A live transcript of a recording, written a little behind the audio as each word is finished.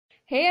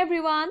Hey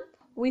everyone,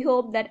 we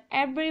hope that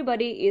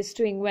everybody is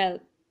doing well.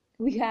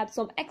 We have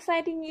some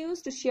exciting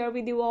news to share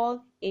with you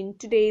all in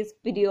today's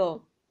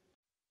video.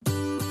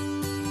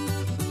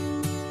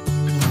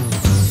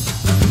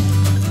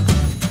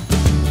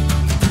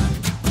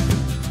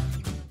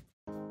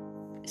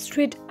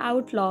 Street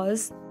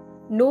Outlaws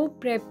No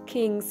Prep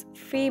King's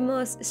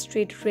famous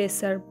street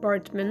racer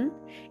Birdman,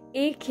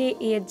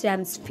 aka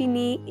James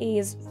Finney,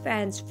 is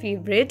fans'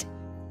 favorite,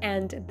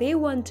 and they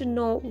want to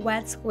know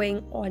what's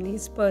going on in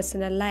his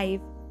personal life.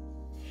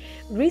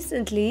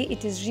 Recently,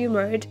 it is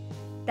rumored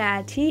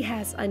that he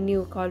has a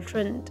new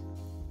girlfriend.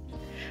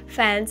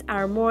 Fans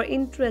are more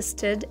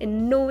interested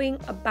in knowing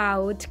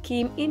about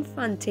Kim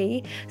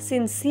Ynfante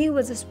since she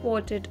was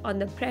spotted on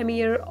the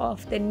premiere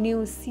of the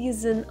new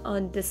season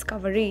on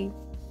Discovery.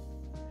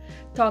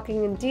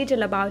 Talking in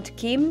detail about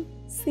Kim,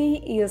 she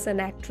is an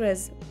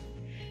actress.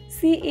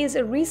 She is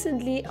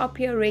recently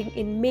appearing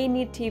in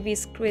many TV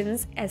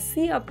screens as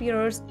she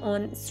appears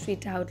on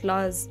Street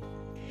Outlaws.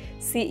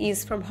 She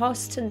is from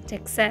Houston,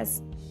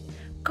 Texas.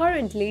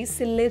 Currently,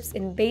 she lives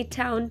in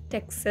Baytown,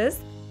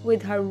 Texas,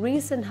 with her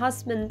recent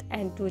husband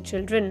and 2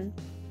 children.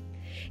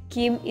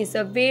 Kim is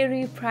a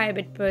very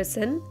private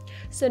person,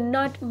 so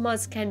not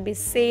much can be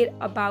said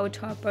about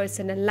her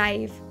personal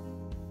life.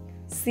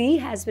 She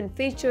has been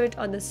featured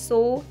on the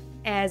show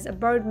as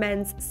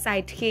Birdman's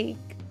sidekick.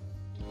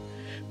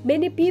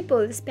 Many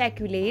people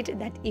speculate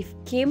that if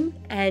Kim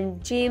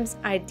and James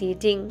are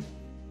dating.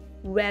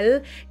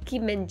 Well,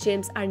 Kim and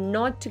James are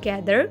not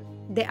together.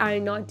 They are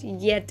not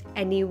yet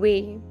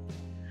anyway.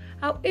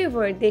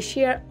 However, they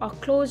share a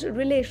close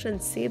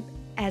relationship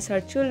as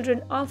her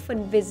children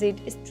often visit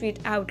Street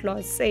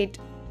Outlaws set.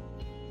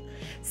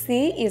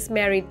 She is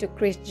married to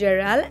Chris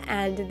Gerald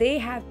and they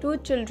have 2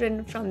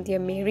 children from their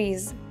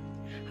marriage.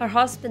 Her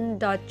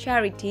husband does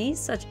charities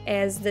such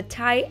as the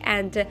Thai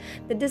and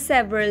the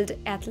Disabled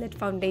Athlete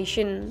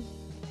Foundation.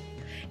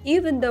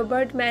 Even though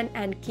Birdman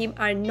and Kim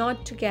are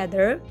not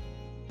together,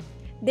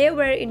 they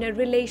were in a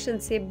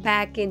relationship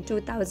back in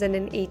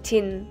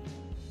 2018.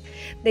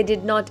 They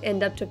did not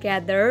end up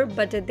together,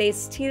 but they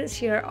still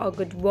share a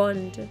good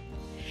bond.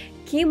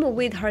 Kim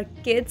with her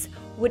kids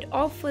would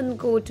often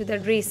go to the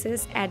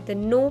races at the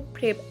No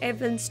Prep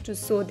events to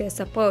show their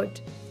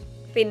support.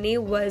 Finney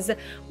was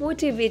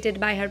motivated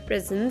by her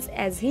presence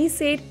as he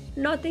said,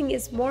 "Nothing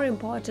is more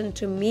important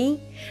to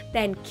me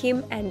than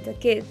Kim and the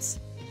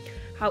kids."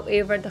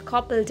 However, the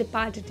couple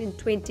departed in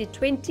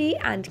 2020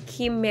 and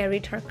Kim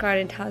married her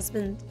current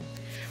husband.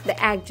 The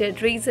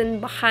exact reason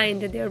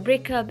behind their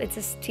breakup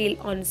is still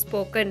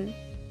unspoken.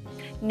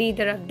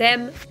 Neither of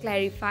them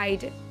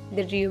clarified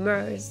the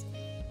rumors.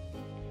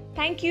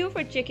 Thank you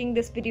for checking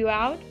this video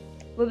out.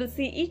 We will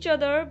see each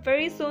other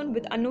very soon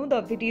with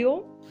another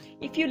video.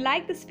 If you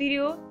like this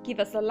video, give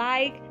us a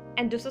like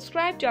and do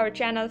subscribe to our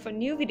channel for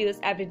new videos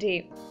every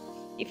day.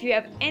 If you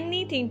have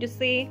anything to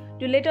say,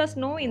 do let us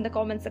know in the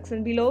comment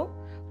section below.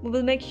 We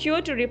will make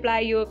sure to reply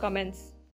your comments.